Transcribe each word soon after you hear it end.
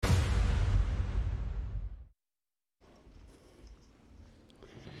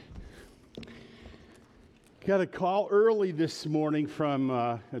Got a call early this morning from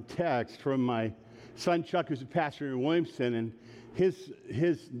a text from my son Chuck, who's a pastor in Williamston, and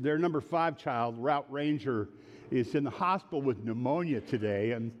their number 5 child, Route Ranger, is in the hospital with pneumonia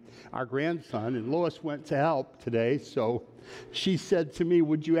today, and our grandson, and Lois went to help today, so she said to me,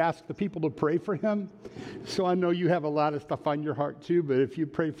 would you ask the people to pray for him? So I know you have a lot of stuff on your heart too, but if you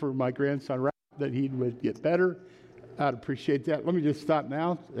pray for my grandson, Route, that he would get better, I'd appreciate that. Let me just stop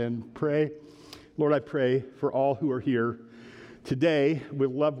now and pray. Lord, I pray for all who are here today with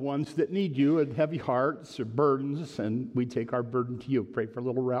loved ones that need you and heavy hearts or burdens, and we take our burden to you. Pray for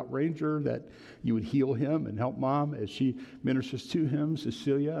little Route Ranger that you would heal him and help Mom as she ministers to him,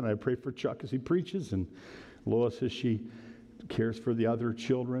 Cecilia, and I pray for Chuck as he preaches, and Lois as she cares for the other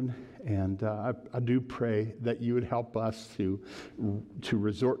children. And I do pray that you would help us to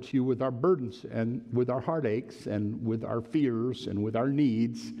resort to you with our burdens and with our heartaches and with our fears and with our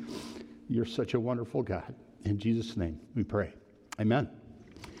needs. You're such a wonderful God. In Jesus' name we pray. Amen.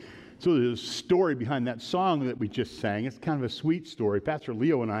 So there's a story behind that song that we just sang. It's kind of a sweet story. Pastor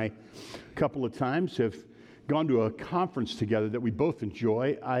Leo and I, a couple of times, have gone to a conference together that we both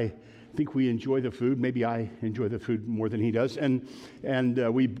enjoy. I think we enjoy the food. Maybe I enjoy the food more than he does. And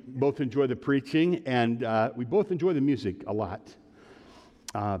we both enjoy the preaching, and we both enjoy the music a lot.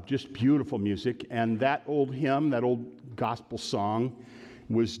 Just beautiful music. And that old hymn, that old gospel song,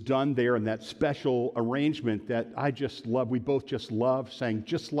 was done there in that special arrangement that I just love. We both just love, sang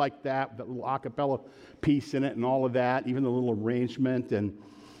just like that little a cappella piece in it and all of that, even the little arrangement, and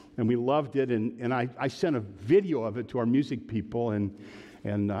we loved it. And I sent a video of it to our music people, and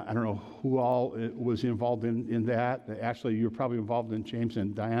I don't know who all was involved in that. Actually, you're probably involved in James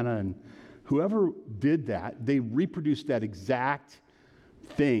and Diana, and whoever did that, they reproduced that exact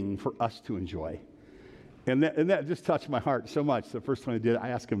thing for us to enjoy. And that just touched my heart so much. The first time I did it, I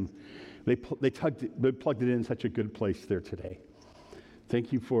asked them, they plugged it in such a good place there today.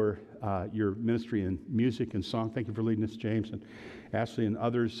 Thank you for your ministry in music and song. Thank you for leading us, James and Ashley and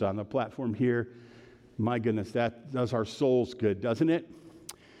others on the platform here. My goodness, that does our souls good, doesn't it?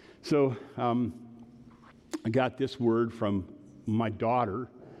 So I got this word from my daughter.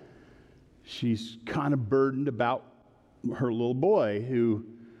 She's kind of burdened about her little boy who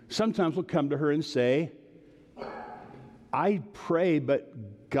sometimes will come to her and say, I pray,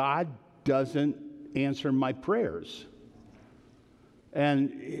 but God doesn't answer my prayers.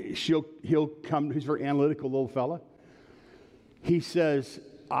 And he'll come, he's a very analytical little fella. He says,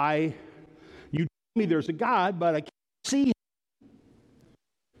 you tell me there's a God, but I can't see him.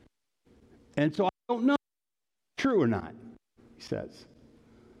 And so I don't know if it's true or not, he says.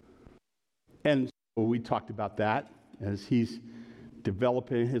 And so we talked about that as he's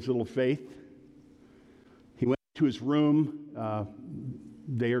developing his little faith. He went to his room a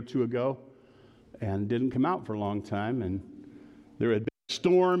day or two ago and didn't come out for a long time. And there had been a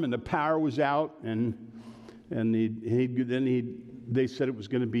storm and the power was out. And they said it was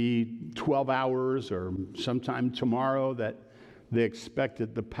going to be 12 hours or sometime tomorrow that they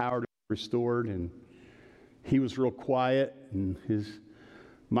expected the power to be restored. And he was real quiet, and his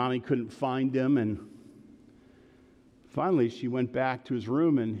mommy couldn't find him. And finally, she went back to his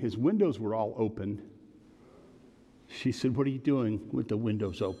room, and his windows were all open. She said, what are you doing with the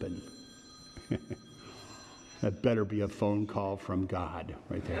windows open? That better be a phone call from God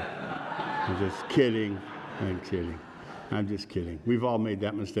right there. I'm just kidding. I'm just kidding. We've all made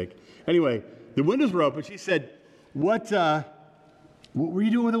that mistake. Anyway, the windows were open. She said, what were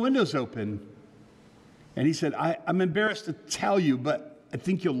you doing with the windows open? And he said, I'm embarrassed to tell you, but I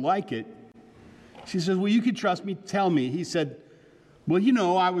think you'll like it. She says, well, you can trust me. Tell me. He said,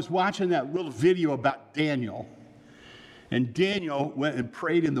 well, I was watching that little video about Daniel. And Daniel went and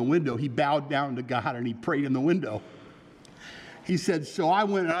prayed in the window. He bowed down to God and he prayed in the window. He said, so I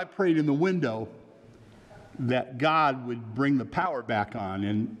went and I prayed in the window that God would bring the power back on.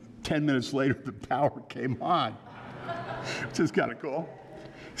 And 10 minutes later, the power came on, which is kind of cool.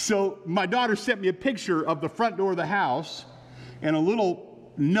 So my daughter sent me a picture of the front door of the house and a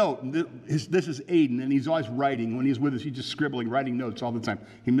little note. This is Aiden, and he's always writing. When he's with us, he's just scribbling, writing notes all the time.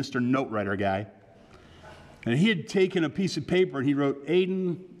 He's Mr. Note Writer guy. And he had taken a piece of paper and he wrote,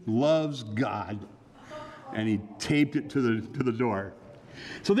 Aiden loves God. And he taped it to the door.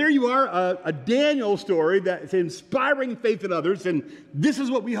 So there you are, a Daniel story that's inspiring faith in others. And this is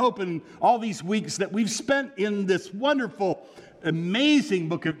what we hope in all these weeks that we've spent in this wonderful, amazing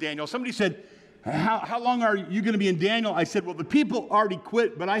book of Daniel. Somebody said, how long are you going to be in Daniel? I said, well, the people already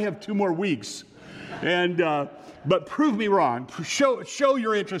quit, but I have 2 more weeks. And But prove me wrong. Show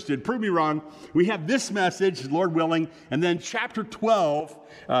you're interested. Prove me wrong. We have this message, Lord willing, and then chapter 12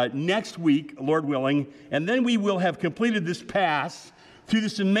 next week, Lord willing, and then we will have completed this pass through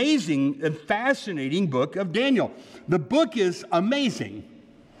this amazing and fascinating book of Daniel. The book is amazing.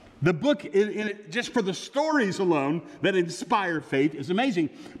 The book, just for the stories alone that inspire faith, is amazing.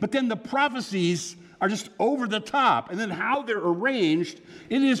 But then the prophecies are just over the top. And then how they're arranged,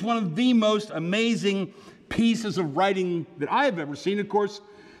 it is one of the most amazing pieces of writing that I have ever seen. Of course,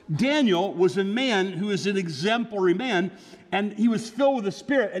 Daniel was a man who is an exemplary man, and he was filled with the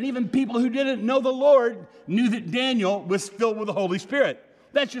Spirit. And even people who didn't know the Lord knew that Daniel was filled with the Holy Spirit.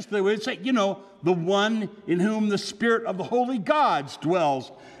 That's just the way it's like, the one in whom the Spirit of the holy gods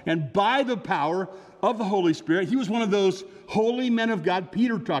dwells. And by the power of the Holy Spirit, he was one of those holy men of God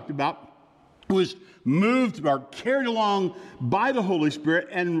Peter talked about, who was moved or carried along by the Holy Spirit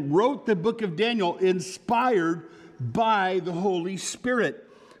and wrote the book of Daniel inspired by the Holy Spirit.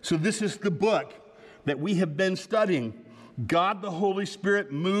 So this is the book that we have been studying. God the Holy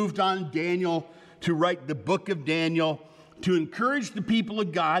Spirit moved on Daniel to write the book of Daniel to encourage the people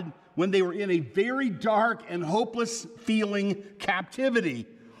of God when they were in a very dark and hopeless feeling captivity,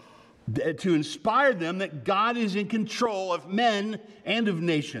 to inspire them that God is in control of men and of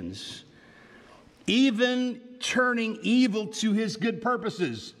nations, even turning evil to his good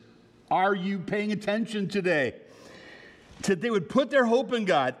purposes. Are you paying attention today? That they would put their hope in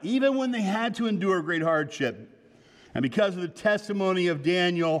God, even when they had to endure great hardship. And because of the testimony of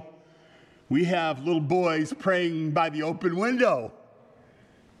Daniel, we have little boys praying by the open window.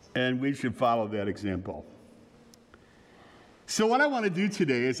 And we should follow that example. So what I want to do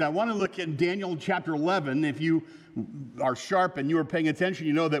today is I want to look at Daniel chapter 11. If you are sharp and you are paying attention,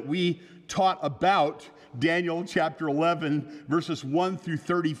 you know that we taught about Daniel chapter 11, verses 1 through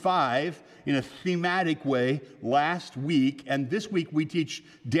 35 in a thematic way last week. And this week we teach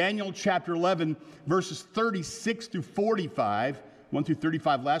Daniel chapter 11, verses 36 through 45. 1 through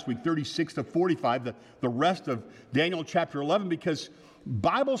 35 last week, 36 to 45, the rest of Daniel chapter 11, because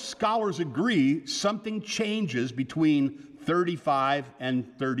Bible scholars agree something changes between 35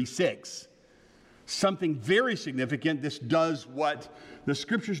 and 36. Something very significant. This does what the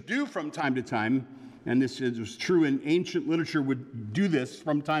scriptures do from time to time, and this is true in ancient literature, would do this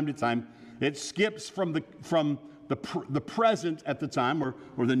from time to time. It skips from the present at the time, or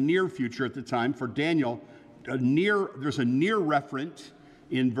the near future at the time. For Daniel, there's a near referent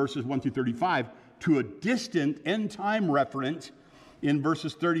in verses 1 through 35 to a distant end time referent in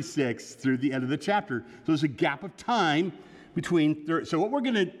verses 36 through the end of the chapter. So there's a gap of time between. So what we're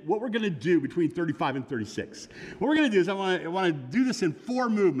gonna do between 35 and 36. What we're gonna do is I want to do this in 4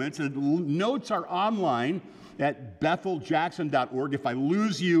 movements. And the notes are online at betheljackson.org. If I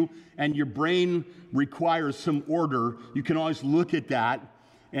lose you and your brain requires some order, you can always look at that.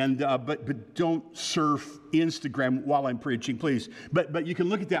 And but don't surf Instagram while I'm preaching, please. But you can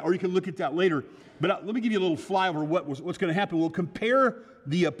look at that, or you can look at that later. But let me give you a little flyover of what's going to happen. We'll compare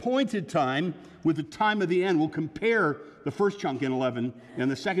the appointed time with the time of the end. We'll compare the first chunk in 11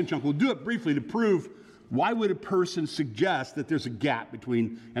 and the second chunk. We'll do it briefly to prove why would a person suggest that there's a gap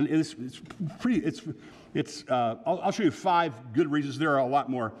between. And I'll show you 5 good reasons. There are a lot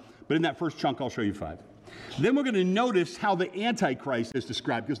more, but in that first chunk, I'll show you 5. Then we're going to notice how the Antichrist is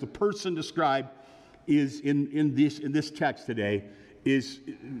described, because the person described is in this text today is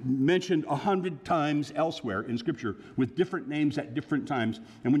mentioned 100 times elsewhere in Scripture with different names at different times.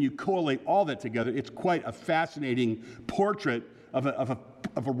 And when you collate all that together, it's quite a fascinating portrait of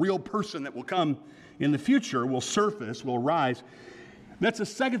a real person that will come in the future, will surface, will arise. That's the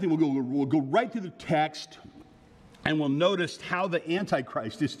second thing. We'll go right through the text, and we'll notice how the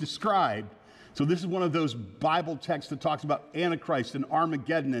Antichrist is described. So this is one of those Bible texts that talks about Antichrist and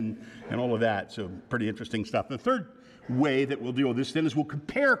Armageddon and all of that. So pretty interesting stuff. The third way that we'll deal with this then is we'll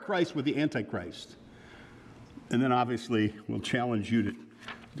compare Christ with the Antichrist. And then obviously we'll challenge you to,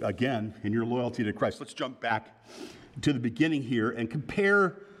 again, in your loyalty to Christ. Let's jump back to the beginning here and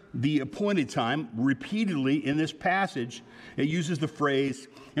compare the appointed time. Repeatedly in this passage, it uses the phrase,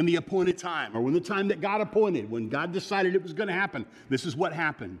 in the appointed time, or when the time that God appointed, when God decided it was going to happen. This is what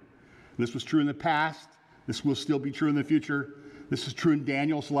happened. This was true in the past. This will still be true in the future. This is true in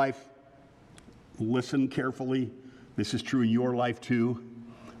Daniel's life. Listen carefully. This is true in your life too.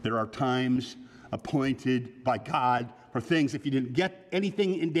 There are times appointed by God for things. If you didn't get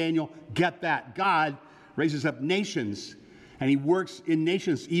anything in Daniel, get that. God raises up nations, and he works in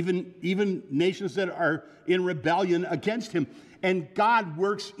nations, even nations that are in rebellion against him. And God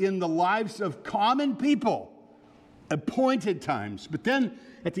works in the lives of common people, appointed times. But then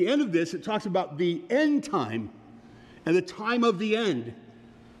at the end of this, it talks about the end time and the time of the end.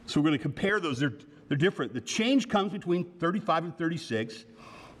 So we're going to compare those. They're different. The change comes between 35 and 36.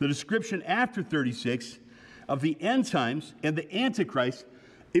 The description after 36 of the end times and the Antichrist,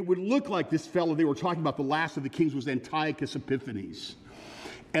 it would look like this fellow they were talking about, the last of the kings, was Antiochus Epiphanes.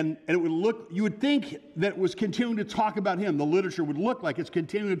 And it would look, you would think that it was continuing to talk about him. The literature would look like it's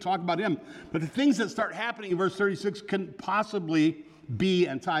continuing to talk about him. But the things that start happening in verse 36 can possibly be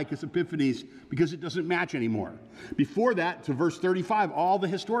Antiochus Epiphanes because it doesn't match anymore. Before that, to verse 35, all the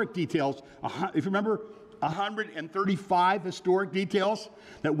historic details, if you remember, 135 historic details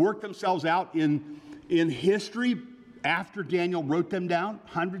that work themselves out in history after Daniel wrote them down,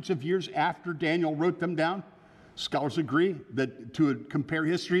 hundreds of years after Daniel wrote them down. Scholars agree that to compare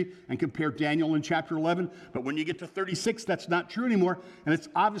history and compare Daniel in chapter 11, but when you get to 36, that's not true anymore, and it's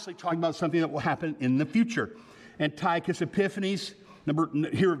obviously talking about something that will happen in the future. Antiochus Epiphanes,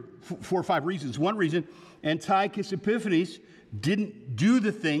 here are 4 or 5 reasons. One reason, Antiochus Epiphanes didn't do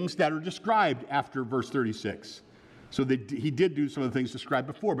the things that are described after verse 36. So he did do some of the things described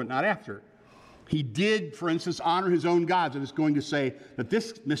before, but not after. He did, for instance, honor his own gods, and it's going to say that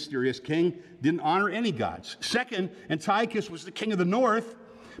this mysterious king didn't honor any gods. Second, Antiochus was the king of the north,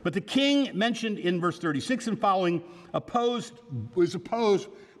 but the king mentioned in verse 36 and following was opposed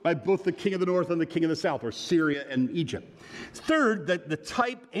by both the king of the north and the king of the south, or Syria and Egypt. Third, that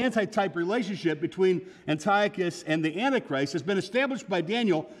the anti-type relationship between Antiochus and the Antichrist has been established by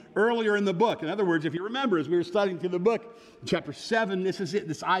Daniel earlier in the book. In other words, if you remember, as we were studying through the book, in chapter 7,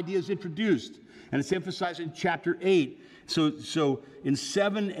 this idea is introduced. And it's emphasized in chapter 8. So in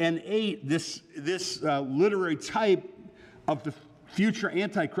 7 and 8, this literary type of the future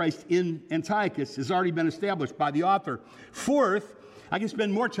Antichrist in Antiochus has already been established by the author. Fourth, I can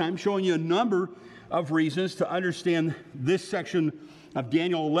spend more time showing you a number of reasons to understand this section of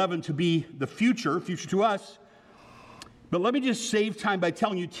Daniel 11 to be the future to us. But let me just save time by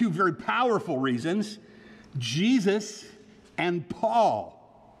telling you 2 very powerful reasons: Jesus and Paul.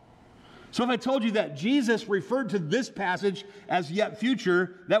 So if I told you that Jesus referred to this passage as yet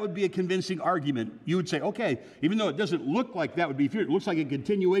future, that would be a convincing argument. You would say, okay, even though it doesn't look like that would be future, it looks like a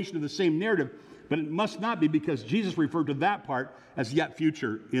continuation of the same narrative, but it must not be because Jesus referred to that part as yet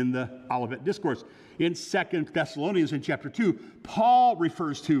future in the Olivet Discourse. In 2 Thessalonians in chapter 2, Paul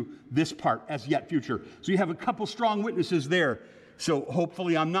refers to this part as yet future. So you have a couple strong witnesses there. So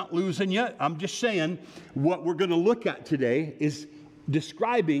hopefully I'm not losing you. I'm just saying what we're going to look at today is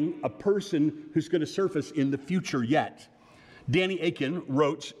describing a person who's going to surface in the future yet. Danny Akin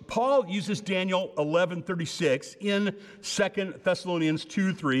wrote, Paul uses Daniel 11:36 in 2 Thessalonians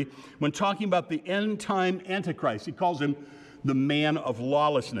 2:3 when talking about the end-time Antichrist. He calls him the man of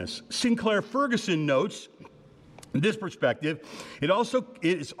lawlessness. Sinclair Ferguson notes, in this perspective, it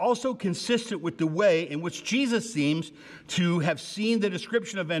is also consistent with the way in which Jesus seems to have seen the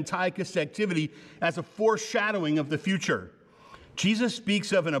description of Antiochus' activity as a foreshadowing of the future. Jesus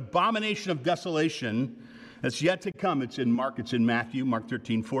speaks of an abomination of desolation that's yet to come. It's in Matthew, Mark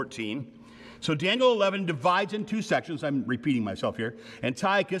 13:14. So Daniel 11 divides in 2 sections. I'm repeating myself here.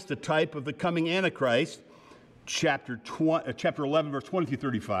 Antiochus, the type of the coming Antichrist, chapter 11, verse 20 through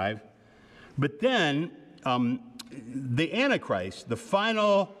 35. But then the Antichrist, the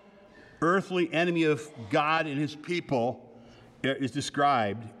final earthly enemy of God and his people, is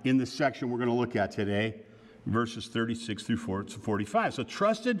described in the section we're going to look at today, verses 36 through 45. So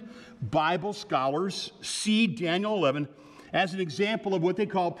trusted Bible scholars see Daniel 11 as an example of what they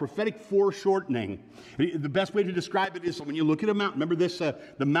call prophetic foreshortening. The best way to describe it is when you look at a mountain. Remember this,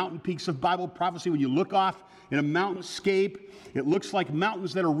 the mountain peaks of Bible prophecy. When you look off in a mountainscape, it looks like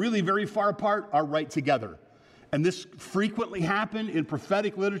mountains that are really very far apart are right together. And this frequently happened in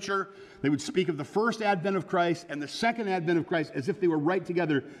prophetic literature. They would speak of the first advent of Christ and the second advent of Christ as if they were right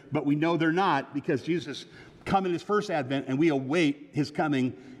together, but we know they're not because Jesus come in his first advent and we await his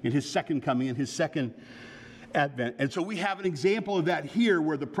coming in his second coming in his second advent. And so we have an example of that here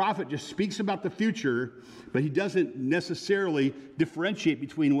where the prophet just speaks about the future, but he doesn't necessarily differentiate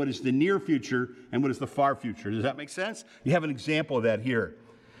between what is the near future and what is the far future. Does that make sense? You have an example of that here.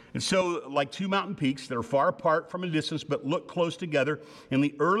 And so, like 2 mountain peaks that are far apart from a distance but look close together, in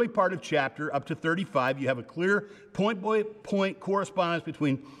the early part of chapter up to 35, you have a clear point-by-point correspondence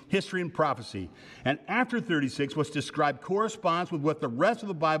between history and prophecy. And after 36, what's described corresponds with what the rest of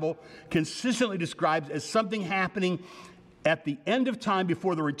the Bible consistently describes as something happening at the end of time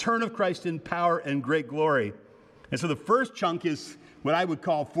before the return of Christ in power and great glory. And so the first chunk is what I would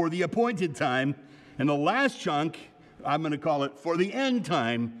call for the appointed time, and the last chunk, I'm going to call it for the end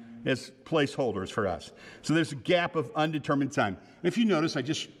time, as placeholders for us. So there's a gap of undetermined time. And if you notice, I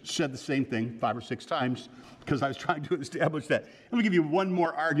just said the same thing 5 or 6 times because I was trying to establish that. Let me give you one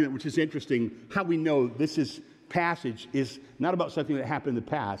more argument, which is interesting, how we know this passage is not about something that happened in the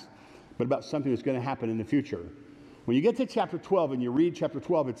past, but about something that's going to happen in the future. When you get to chapter 12 and you read chapter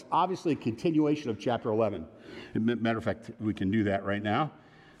 12, it's obviously a continuation of chapter 11. Matter of fact, we can do that right now.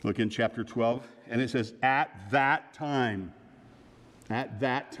 Look in chapter 12, and it says, at that time. At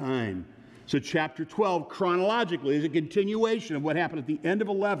that time. So chapter 12, chronologically, is a continuation of what happened at the end of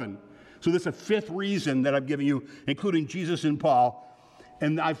 11. So this is a 5th reason that I've given you, including Jesus and Paul,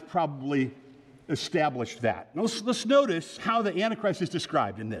 and I've probably established that. Now let's notice how the Antichrist is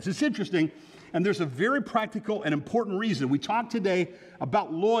described in this. It's interesting, and there's a very practical and important reason. We talked today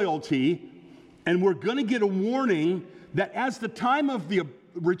about loyalty, and we're going to get a warning that as the time of the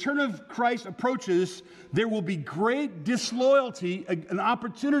return of Christ approaches, there will be great disloyalty and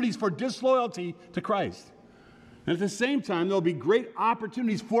opportunities for disloyalty to Christ. And at the same time, there'll be great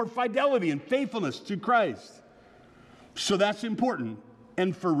opportunities for fidelity and faithfulness to Christ. So that's important.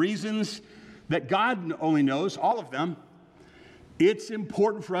 And for reasons that God only knows, all of them, it's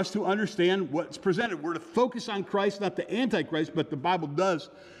important for us to understand what's presented. We're to focus on Christ, not the Antichrist, but the Bible does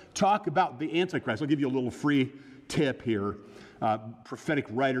talk about the Antichrist. I'll give you a little free tip here. Prophetic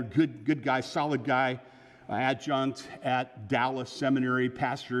writer, good guy, solid guy, adjunct at Dallas Seminary,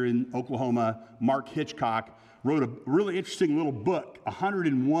 pastor in Oklahoma, Mark Hitchcock, wrote a really interesting little book,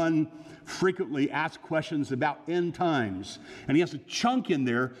 101 frequently asked questions about end times. And he has a chunk in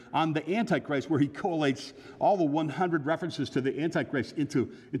there on the Antichrist where he collates all the 100 references to the Antichrist into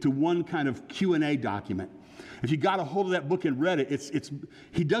one kind of Q&A document. If you got a hold of that book and read it,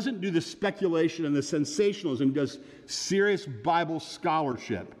 he doesn't do the speculation and the sensationalism. He does serious Bible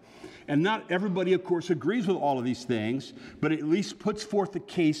scholarship. And not everybody, of course, agrees with all of these things, but at least puts forth the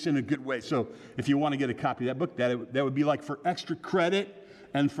case in a good way. So if you want to get a copy of that book, that would be like for extra credit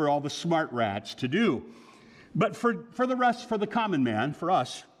and for all the smart rats to do. But for the rest, for the common man, for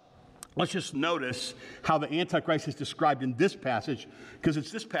us, let's just notice how the Antichrist is described in this passage, because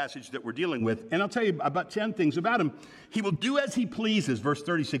it's this passage that we're dealing with. And I'll tell you about 10 things about him. He will do as he pleases. Verse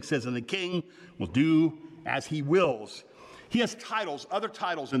 36 says, and the king will do as he wills. He has titles, other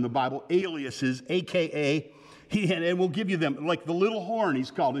titles in the Bible, aliases, a.k.a. And we'll give you them. Like the little horn,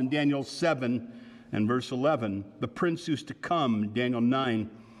 he's called in Daniel 7 and verse 11. The prince who's to come, Daniel 9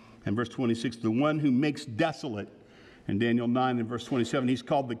 and verse 26. The one who makes desolate, in Daniel 9 and verse 27. He's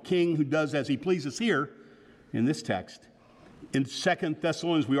called the king who does as he pleases here in this text. In 2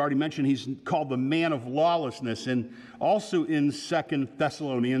 Thessalonians, we already mentioned he's called the man of lawlessness. And also in 2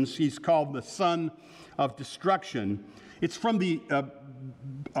 Thessalonians, he's called the son of destruction. It's from the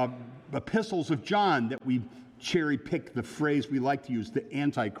epistles of John that we cherry pick the phrase we like to use, the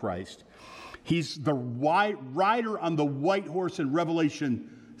Antichrist. He's the rider on the white horse in Revelation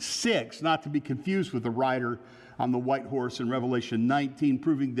 6, not to be confused with the rider on the white horse in Revelation 19,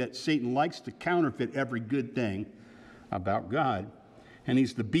 proving that Satan likes to counterfeit every good thing about God. And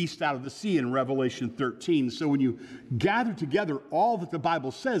he's the beast out of the sea in Revelation 13. So when you gather together all that the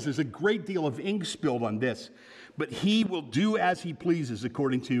Bible says, there's a great deal of ink spilled on this. But he will do as he pleases,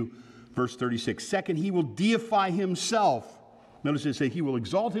 according to verse 36. Second, he will deify himself. Notice it says he will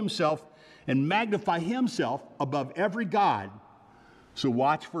exalt himself and magnify himself above every god. So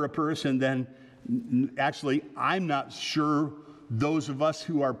watch for a person then. Actually, I'm not sure those of us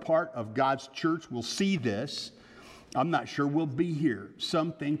who are part of God's church will see this. I'm not sure we'll be here.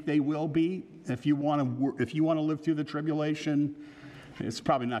 Some think they will be. If you want to live through the tribulation, it's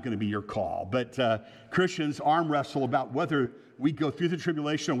probably not going to be your call. But Christians arm wrestle about whether we go through the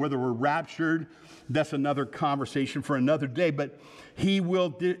tribulation or whether we're raptured. That's another conversation for another day. But he will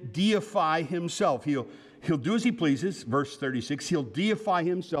deify himself. He'll do as he pleases, verse 36. He'll deify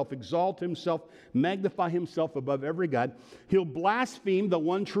himself, exalt himself, magnify himself above every god. He'll blaspheme the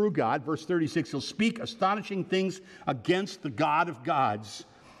one true God, verse 36. He'll speak astonishing things against the God of gods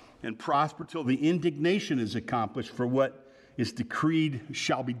and prosper till the indignation is accomplished, for what is decreed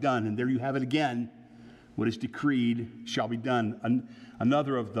shall be done. And there you have it again. What is decreed shall be done.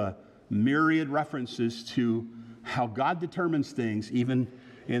 Another of the myriad references to how God determines things, even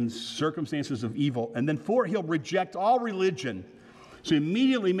in circumstances of evil. And then 4, he'll reject all religion. So he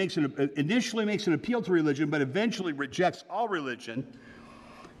initially makes an appeal to religion, but eventually rejects all religion.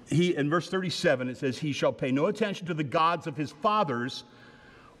 In verse 37, it says, he shall pay no attention to the gods of his fathers,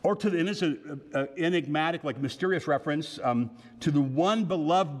 or to and it's an enigmatic, like mysterious reference to the one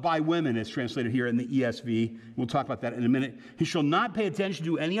beloved by women, is translated here in the ESV. We'll talk about that in a minute. He shall not pay attention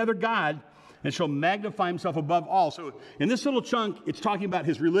to any other god, and shall magnify himself above all. So in this little chunk, it's talking about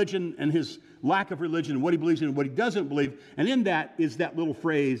his religion and his lack of religion, and what he believes in and what he doesn't believe. And in that is that little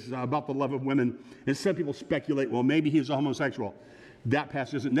phrase about the love of women. And some people speculate, well, maybe he's a homosexual. That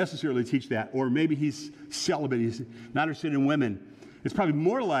passage doesn't necessarily teach that. Or maybe he's celibate, he's not interested in women. It's probably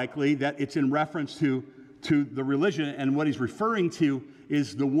more likely that it's in reference to the religion, and what he's referring to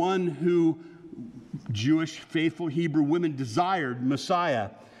is the one who Jewish faithful Hebrew women desired, Messiah,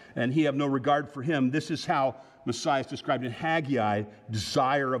 and he have no regard for him. This is how Messiah is described in Haggai,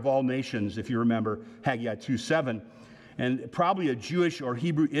 desire of all nations, if you remember Haggai 2:7. And probably a Jewish or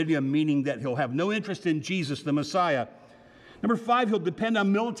Hebrew idiom meaning that he'll have no interest in Jesus, the Messiah. Number 5, he'll depend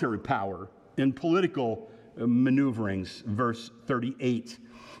on military power in political maneuverings, verse 38.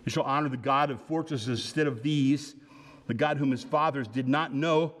 He shall honor the God of fortresses instead of these, the God whom his fathers did not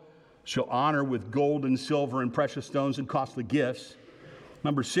know, shall honor with gold and silver and precious stones and costly gifts.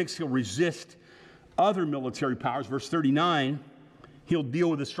 Number 6, he'll resist other military powers. Verse 39, he'll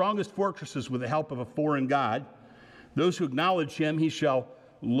deal with the strongest fortresses with the help of a foreign god. Those who acknowledge him, he shall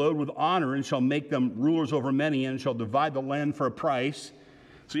load with honor and shall make them rulers over many and shall divide the land for a price.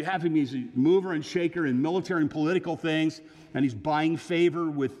 So you have him, he's a mover and shaker in military and political things, and he's buying favor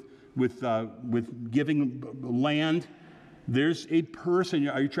with giving land. There's a person,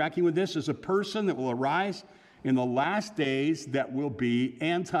 are you tracking with this? There's a person that will arise in the last days that will be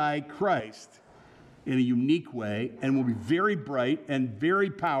anti-Christ in a unique way and will be very bright and very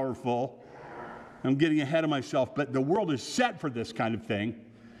powerful. I'm getting ahead of myself, but the world is set for this kind of thing.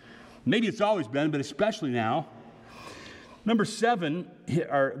 Maybe it's always been, but especially now. Number 7,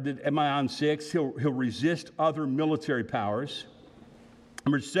 am I on 6? He'll resist other military powers.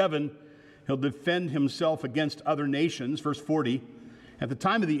 Number 7, he'll defend himself against other nations. Verse 40, at the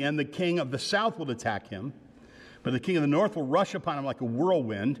time of the end, the king of the south will attack him, but the king of the north will rush upon him like a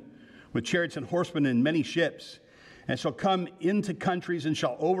whirlwind, with chariots and horsemen and many ships, and shall come into countries and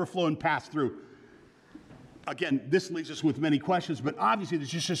shall overflow and pass through. Again, this leaves us with many questions, but obviously there's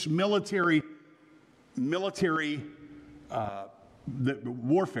just this military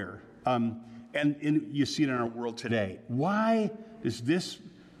warfare. And you see it in our world today. Why does this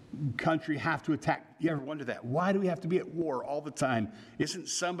country have to attack? You ever wonder that? Why do we have to be at war all the time? Isn't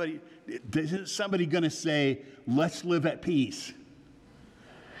somebody going to say, let's live at peace?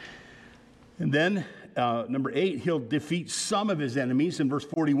 And then, number 8, he'll defeat some of his enemies. In verse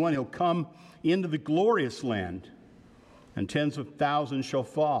 41, he'll come into the glorious land, and tens of thousands shall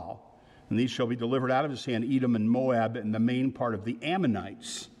fall. And these shall be delivered out of his hand, Edom and Moab, and the main part of the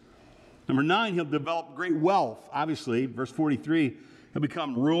Ammonites. Number 9, he'll develop great wealth. Obviously, verse 43, he'll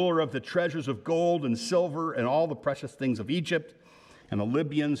become ruler of the treasures of gold and silver and all the precious things of Egypt. And the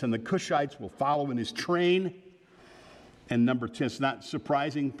Libyans and the Cushites will follow in his train. And number 10, it's not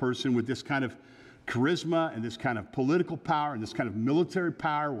surprising, person with this kind of charisma and this kind of political power and this kind of military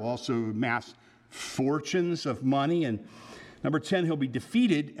power will also amass fortunes of money. And number 10, he'll be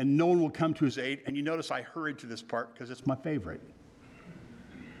defeated and no one will come to his aid. And you notice I hurried to this part because it's my favorite.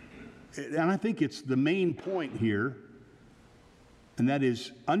 And I think it's the main point here. And that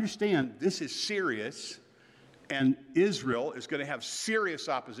is, understand this is serious. And Israel is going to have serious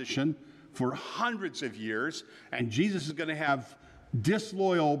opposition for hundreds of years. And Jesus is going to have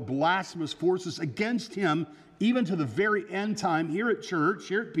disloyal, blasphemous forces against him, even to the very end time. Here at church,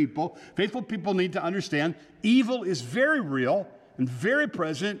 here at people, faithful people need to understand evil is very real and very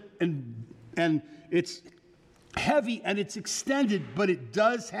present, and it's heavy and it's extended, but it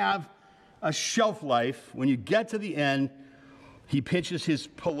does have a shelf life. When you get to the end, he pitches his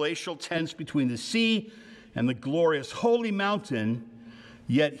palatial tents between the sea and the glorious holy mountain,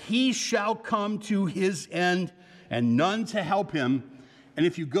 yet he shall come to his end and none to help him. And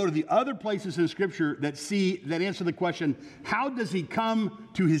if you go to the other places in Scripture that answer the question, how does he come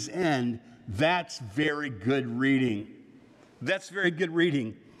to his end? That's very good reading. That's very good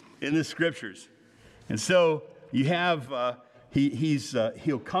reading in the Scriptures. And so you have,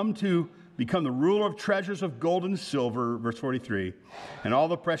 he'll come to become the ruler of treasures of gold and silver, verse 43, and all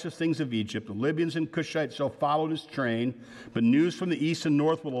the precious things of Egypt. The Libyans and Cushites shall follow in his train, but news from the east and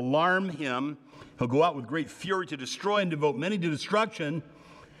north will alarm him. He'll go out with great fury to destroy and devote many to destruction.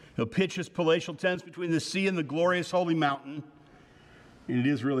 He'll pitch his palatial tents between the sea and the glorious holy mountain. And it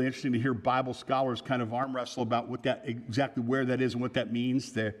is really interesting to hear Bible scholars kind of arm wrestle about exactly where that is and what that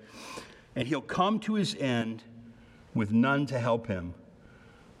means there. And he'll come to his end with none to help him.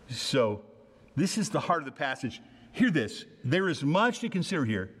 So this is the heart of the passage. Hear this. There is much to consider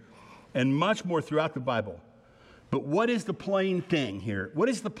here and much more throughout the Bible. But what is the plain thing here? What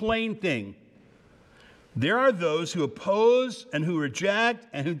is the plain thing? There are those who oppose and who reject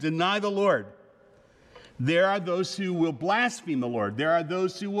and who deny the Lord. There are those who will blaspheme the Lord. There are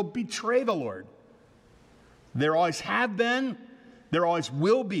those who will betray the Lord. There always have been. There always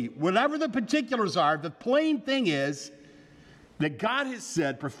will be. Whatever the particulars are, the plain thing is that God has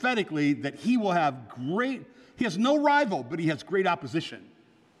said prophetically that he has no rival, but he has great opposition.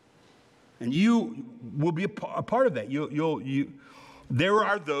 And you will be a part of that. There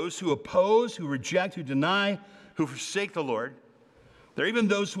are those who oppose, who reject, who deny, who forsake the Lord. There are even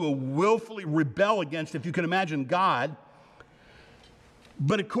those who will willfully rebel against, if you can imagine, God.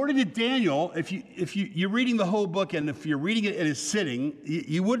 But according to Daniel, if you're reading the whole book, and if you're reading it in a sitting,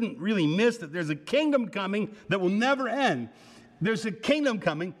 you wouldn't really miss that there's a kingdom coming that will never end. There's a kingdom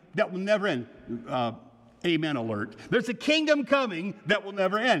coming that will never end. Amen alert. There's a kingdom coming that will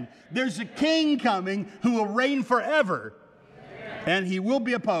never end. There's a king coming who will reign forever. And he will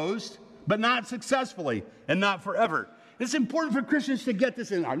be opposed, but not successfully and not forever. It's important for Christians to get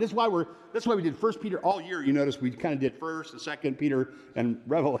this in our. That's why we did 1 Peter all year. You notice we kind of did 1st and 2nd Peter and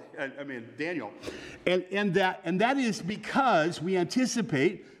Daniel. And that is because we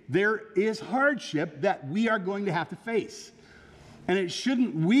anticipate there is hardship that we are going to have to face. And it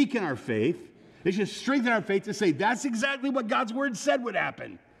shouldn't weaken our faith. It should strengthen our faith to say that's exactly what God's word said would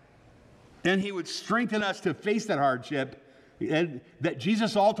happen. And he would strengthen us to face that hardship, and that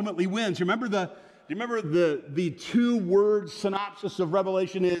Jesus ultimately wins. Remember the 2-word synopsis of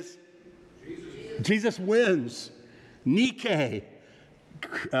Revelation is Jesus wins. Nike.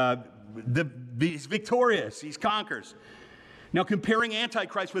 He's victorious. He conquers. Now comparing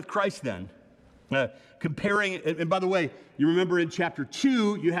Antichrist with Christ then. Comparing, and by the way, you remember in chapter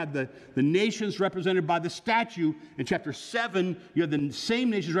 2, you had the nations represented by the statue. In chapter 7, you had the same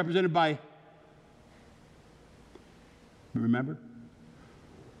nations represented by, remember?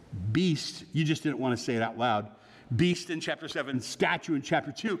 Beast. You just didn't want to say it out loud. Beast in chapter 7, statue in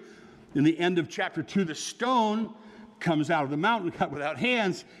chapter 2. In the end of chapter 2, the stone comes out of the mountain cut without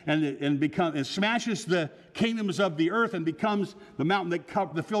hands and smashes the kingdoms of the earth and becomes the mountain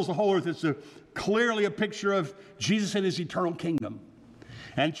that fills the whole earth. It's clearly a picture of Jesus and his eternal kingdom.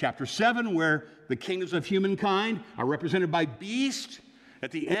 And chapter 7, where the kingdoms of humankind are represented by beast.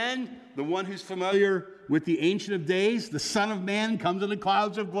 At the end, the one who's familiar with the Ancient of Days, the Son of Man, comes in the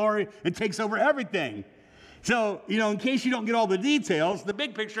clouds of glory and takes over everything. So, in case you don't get all the details, the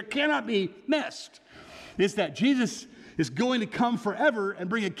big picture cannot be missed. It's that Jesus is going to come forever and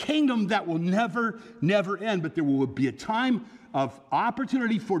bring a kingdom that will never, never end. But there will be a time of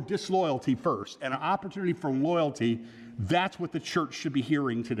opportunity for disloyalty first and an opportunity for loyalty. That's what the church should be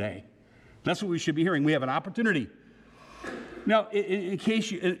hearing today. That's what we should be hearing. We have an opportunity. Now, in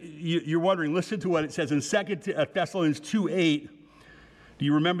case you're wondering, listen to what it says in 2 Thessalonians 2:8. Do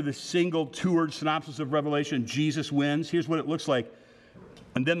you remember the single 2-word synopsis of Revelation? Jesus wins. Here's what it looks like.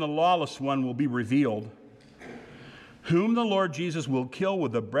 And then the lawless one will be revealed, whom the Lord Jesus will kill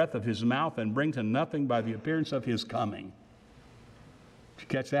with the breath of his mouth and bring to nothing by the appearance of his coming. Did you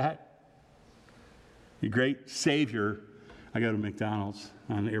catch that? The great Savior. I go to McDonald's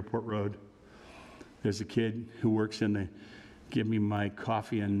on Airport Road. There's a kid who works in the give me my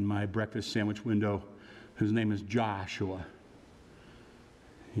coffee and my breakfast sandwich window, whose name is Joshua.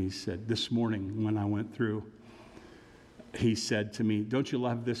 He said, this morning when I went through, he said to me, don't you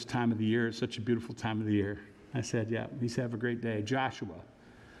love this time of the year? It's such a beautiful time of the year. I said, yeah. He said, have a great day. Joshua.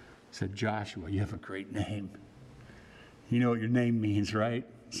 I said, Joshua, you have a great name. You know what your name means, right?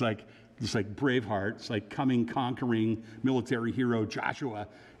 It's like Braveheart. It's like coming, conquering, military hero Joshua.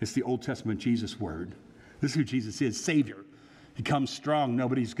 It's the Old Testament Jesus word. This is who Jesus is, Savior. He comes strong.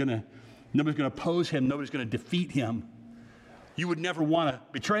 Nobody's gonna oppose him. Nobody's gonna defeat him. You would never want to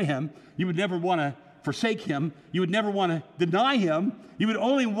betray him. You would never want to forsake him. You would never want to deny him. You would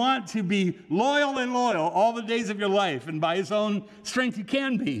only want to be loyal all the days of your life. And by his own strength, you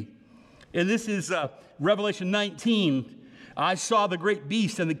can be. And this is Revelation 19. I saw the great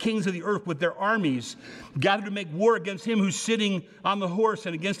beast and the kings of the earth with their armies gathered to make war against him who's sitting on the horse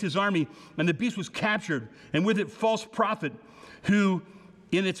and against his army. And the beast was captured, and with it false prophet who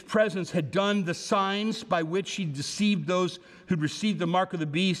in its presence had done the signs by which he deceived those who'd received the mark of the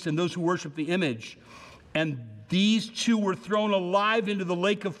beast and those who worship the image. And these two were thrown alive into the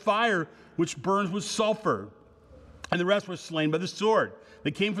lake of fire, which burns with sulfur. And the rest were slain by the sword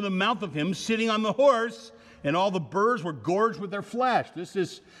that came from the mouth of him sitting on the horse, and all the birds were gorged with their flesh. This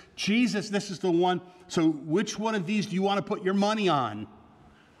is Jesus. This is the one. So which one of these do you want to put your money on?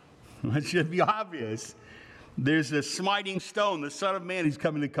 It should be obvious. There's the smiting stone, the Son of Man, he's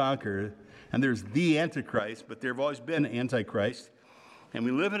coming to conquer. And there's the Antichrist, but there have always been Antichrist. And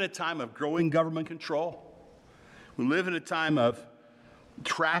we live in a time of growing government control. We live in a time of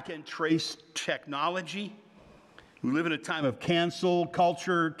track and trace technology. We live in a time of cancel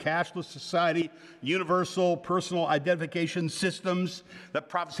culture, cashless society, universal personal identification systems that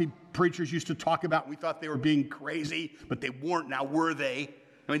prophecy preachers used to talk about. We thought they were being crazy, but they weren't. Now, were they?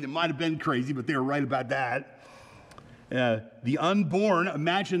 I mean, they might have been crazy, but they were right about that. The unborn,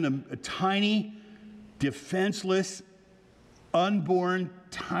 imagine a tiny, defenseless, unborn,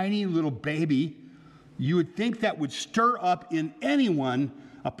 tiny little baby. You would think that would stir up in anyone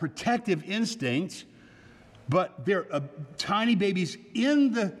a protective instinct, but they're tiny babies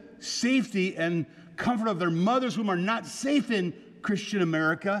in the safety and comfort of their mother's womb are not safe in Christian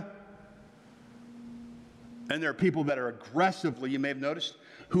America. And there are people that are aggressively, you may have noticed,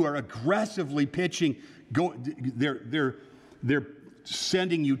 who are aggressively pitching. They're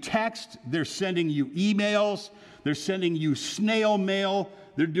sending you text, they're sending you emails, they're sending you snail mail.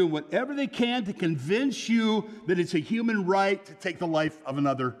 They're doing whatever they can to convince you that it's a human right to take the life of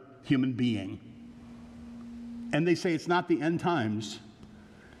another human being. And they say it's not the end times.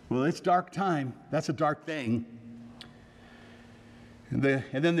 Well, it's dark time. That's a dark thing. And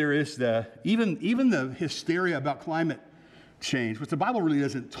then there is even the hysteria about climate change, which the Bible really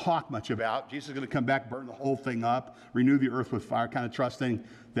doesn't talk much about. Jesus is going to come back, burn the whole thing up, renew the earth with fire, kind of trusting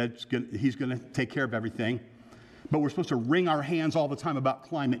that he's going to take care of everything. But we're supposed to wring our hands all the time about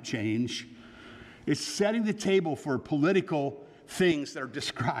climate change. It's setting the table for political things that are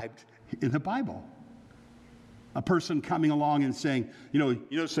described in the Bible. A person coming along and saying, you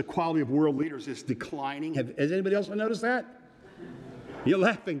notice the quality of world leaders is declining. Has anybody else noticed that? You're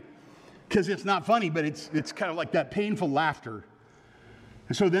laughing because it's not funny, but it's kind of like that painful laughter.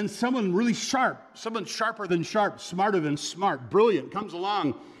 And so then someone really sharp, someone sharper than sharp, smarter than smart, brilliant, comes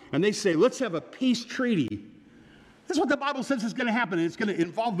along and they say, let's have a peace treaty. This is what the Bible says is going to happen, and it's going to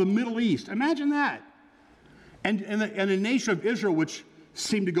involve the Middle East. Imagine that. And the nation of Israel, which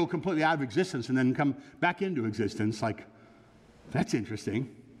seemed to go completely out of existence and then come back into existence, like, that's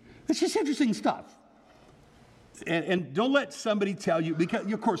interesting. It's just interesting stuff. And don't let somebody tell you,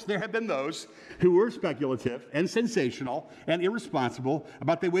 because, of course, there have been those who were speculative and sensational and irresponsible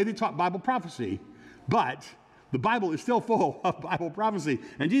about the way they taught Bible prophecy. But the Bible is still full of Bible prophecy.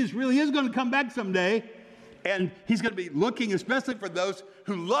 And Jesus really is going to come back someday. And he's going to be looking especially for those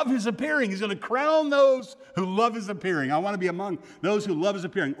who love his appearing. He's going to crown those who love his appearing. I want to be among those who love his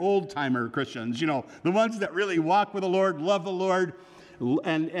appearing, old-timer Christians, the ones that really walk with the Lord, love the Lord,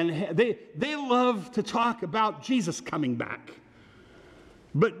 and they love to talk about Jesus coming back.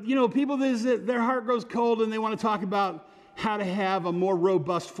 But, people, their heart grows cold and they want to talk about how to have a more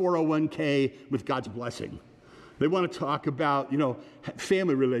robust 401k with God's blessing. They want to talk about,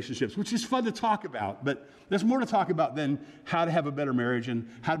 family relationships, which is fun to talk about, but there's more to talk about than how to have a better marriage and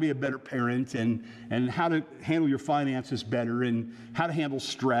how to be a better parent and how to handle your finances better and how to handle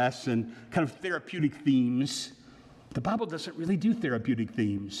stress and kind of therapeutic themes. The Bible doesn't really do therapeutic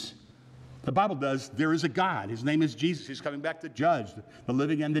themes. The Bible does. There is a God. His name is Jesus. He's coming back to judge the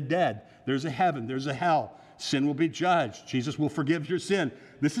living and the dead. There's a heaven. There's a hell. Sin will be judged. Jesus will forgive your sin.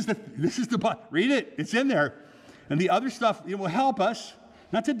 This is the Bible. Read it. It's in there. And the other stuff, it will help us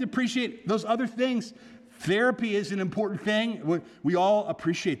not to depreciate those other things. Therapy is an important thing. We all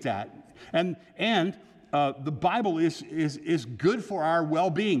appreciate that. And the Bible is good for our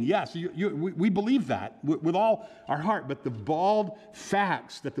well-being. Yes, we believe that with all our heart. But the bald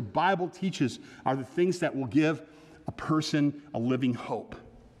facts that the Bible teaches are the things that will give a person a living hope.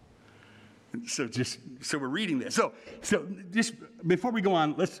 So we're reading this. So just before we go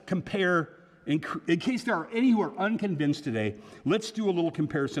on, let's compare. In case there are any who are unconvinced today, let's do a little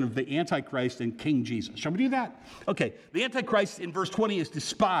comparison of the Antichrist and King Jesus. Shall we do that? Okay, the Antichrist in verse 20 is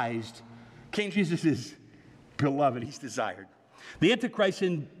despised. King Jesus is beloved, he's desired. The Antichrist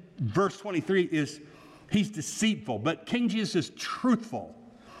in verse 23 he's deceitful, but King Jesus is truthful.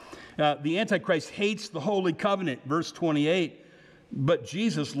 The Antichrist hates the Holy Covenant, verse 28, but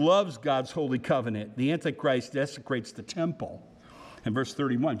Jesus loves God's Holy Covenant. The Antichrist desecrates the temple. In verse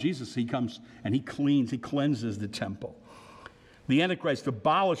 31, Jesus, he comes and he cleanses the temple. The Antichrist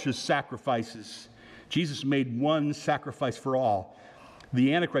abolishes sacrifices. Jesus made one sacrifice for all.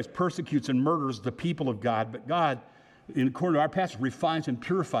 The Antichrist persecutes and murders the people of God, but God, according to our passage, refines and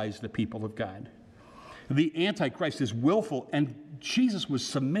purifies the people of God. The Antichrist is willful, and Jesus was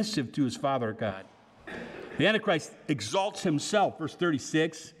submissive to his Father God. The Antichrist exalts himself, verse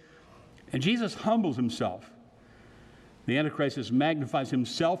 36, and Jesus humbles himself. The Antichrist magnifies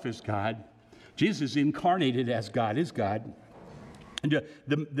himself as God. Jesus is incarnated as God is God. And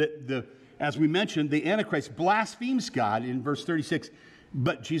as we mentioned, the Antichrist blasphemes God in verse 36.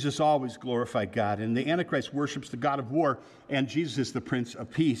 But Jesus always glorified God, and the Antichrist worships the God of war, and Jesus is the Prince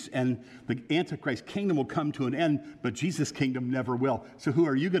of Peace. And the Antichrist kingdom will come to an end, but Jesus' kingdom never will. So who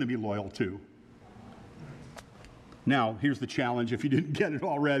are you going to be loyal to? Now, here's the challenge. If you didn't get it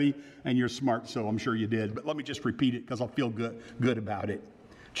already, and you're smart, so I'm sure you did, but let me just repeat it because I'll feel good about it.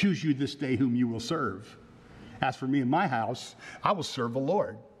 Choose you this day whom you will serve. As for me and my house, I will serve the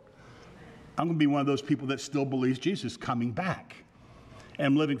Lord. I'm going to be one of those people that still believes Jesus is coming back. And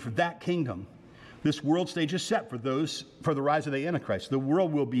I'm living for that kingdom. This world stage is set for the rise of the Antichrist. The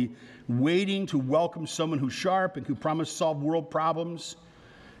world will be waiting to welcome someone who's sharp and who promises to solve world problems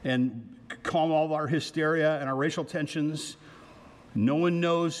and calm all of our hysteria and our racial tensions. No one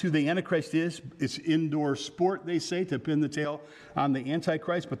knows who the Antichrist is. It's indoor sport, they say, to pin the tail on the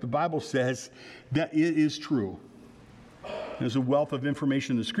Antichrist, but the Bible says that it is true. There's a wealth of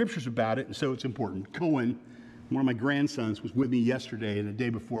information in the scriptures about it, and so it's important. Cohen, one of my grandsons, was with me yesterday and the day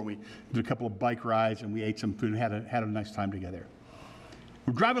before. We did a couple of bike rides and we ate some food and had a nice time together.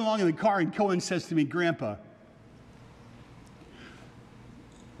 We're driving along in the car and Cohen says to me, Grandpa,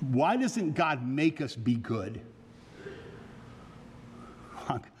 why doesn't God make us be good?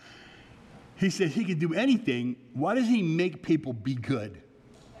 He said he could do anything. Why does he make people be good?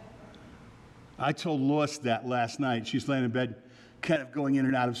 I told Lois that last night. She's laying in bed, kind of going in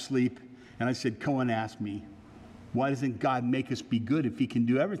and out of sleep. And I said, Cohen asked me, why doesn't God make us be good if he can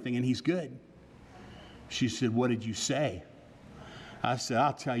do everything and he's good? She said, what did you say? I said,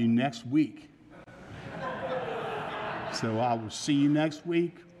 I'll tell you next week. So I will see you next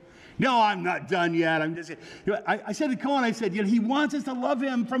week. No, I'm not done yet. I'm just. I said to Cohen, I said, he wants us to love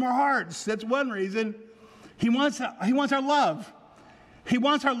him from our hearts. That's one reason. He wants our love. He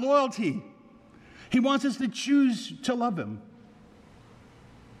wants our loyalty. He wants us to choose to love him.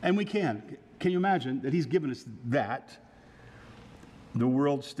 And we can. Can you imagine that he's given us that? The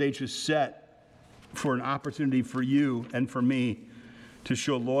world stage is set for an opportunity for you and for me to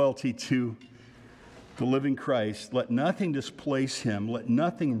show loyalty to the living Christ. Let nothing displace him. Let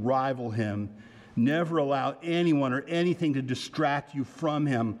nothing rival him. Never allow anyone or anything to distract you from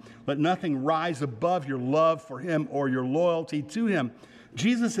him. Let nothing rise above your love for him or your loyalty to him.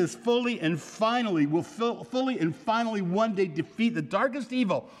 Jesus is fully and finally one day defeat the darkest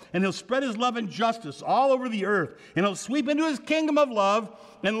evil, and he'll spread his love and justice all over the earth, and he'll sweep into his kingdom of love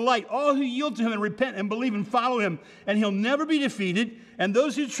and light all who yield to him and repent and believe and follow him, and he'll never be defeated, and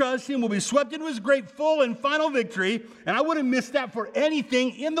those who trust him will be swept into his great full and final victory, and I wouldn't miss that for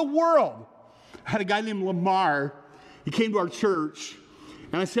anything in the world. I had a guy named Lamar. He came to our church,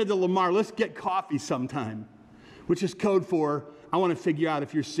 and I said to Lamar, let's get coffee sometime, which is code for I want to figure out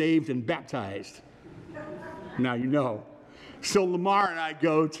if you're saved and baptized. Now you know. So Lamar and I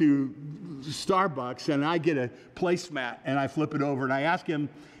go to Starbucks, and I get a placemat, and I flip it over, and I ask him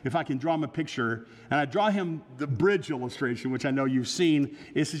if I can draw him a picture, and I draw him the bridge illustration, which I know you've seen.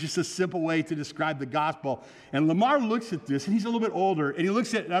 It's just a simple way to describe the gospel. And Lamar looks at this, and he's a little bit older, and he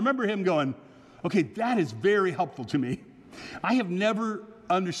looks at it, and I remember him going, okay, that is very helpful to me. I have never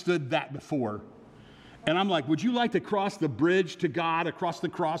understood that before. And I'm like, would you like to cross the bridge to God, across the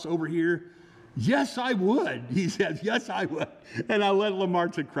cross over here? Yes, I would. He says, yes, I would. And I led Lamar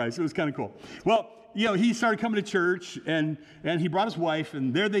to Christ. It was kind of cool. Well, he started coming to church, and he brought his wife,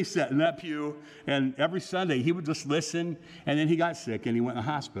 and there they sat in that pew. And every Sunday, he would just listen, and then he got sick, and he went in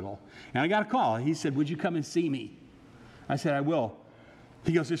the hospital. And I got a call. He said, would you come and see me? I said, I will.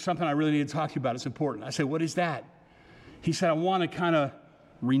 He goes, there's something I really need to talk to you about. It's important. I said, what is that? He said, I want to kind of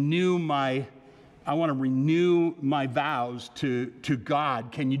renew my vows to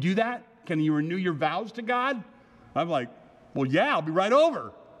God. Can you do that? Can you renew your vows to God? I'm like, well, yeah, I'll be right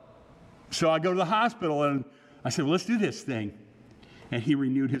over. So I go to the hospital, and I said, well, let's do this thing. And he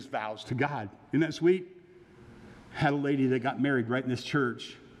renewed his vows to God. Isn't that sweet? Had a lady that got married right in this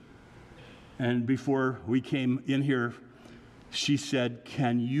church. And before we came in here, she said,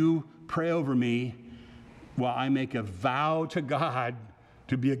 can you pray over me while I make a vow to God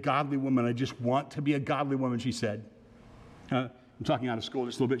to be a godly woman? I just want to be a godly woman, she said. I'm talking out of school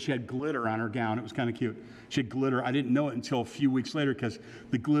just a little bit. She had glitter on her gown. It was kind of cute. She had glitter. I didn't know it until a few weeks later because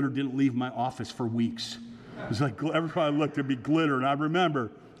the glitter didn't leave my office for weeks. It was like every time I looked, there'd be glitter. And I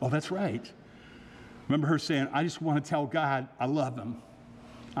remember, oh, that's right. I remember her saying, I just want to tell God I love him.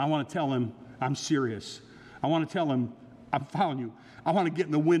 I want to tell him I'm serious. I want to tell him I'm following you. I want to get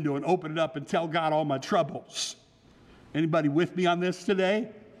in the window and open it up and tell God all my troubles. Anybody with me on this today?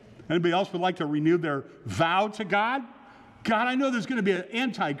 Anybody else would like to renew their vow to God? God, I know there's going to be an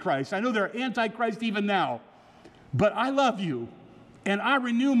antichrist. I know there are antichrists even now. But I love you, and I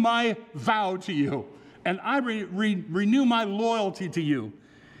renew my vow to you. and I renew my loyalty to you.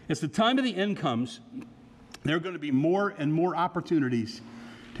 As the time of the end comes, there are going to be more and more opportunities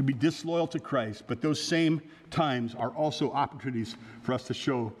to be disloyal to Christ, but those same times are also opportunities for us to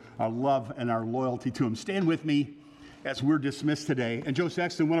show our love and our loyalty to him. Stand with me as we're dismissed today. And Joe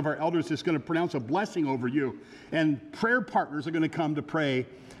Sexton, one of our elders, is going to pronounce a blessing over you. And prayer partners are going to come to pray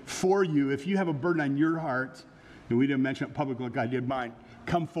for you. If you have a burden on your heart, and we didn't mention it publicly like I did mine,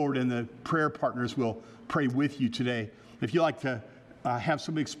 come forward and the prayer partners will pray with you today. If you'd like to have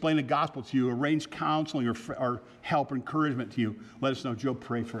somebody explain the gospel to you, arrange counseling or help or encouragement to you, let us know. Joe,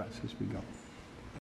 pray for us as we go.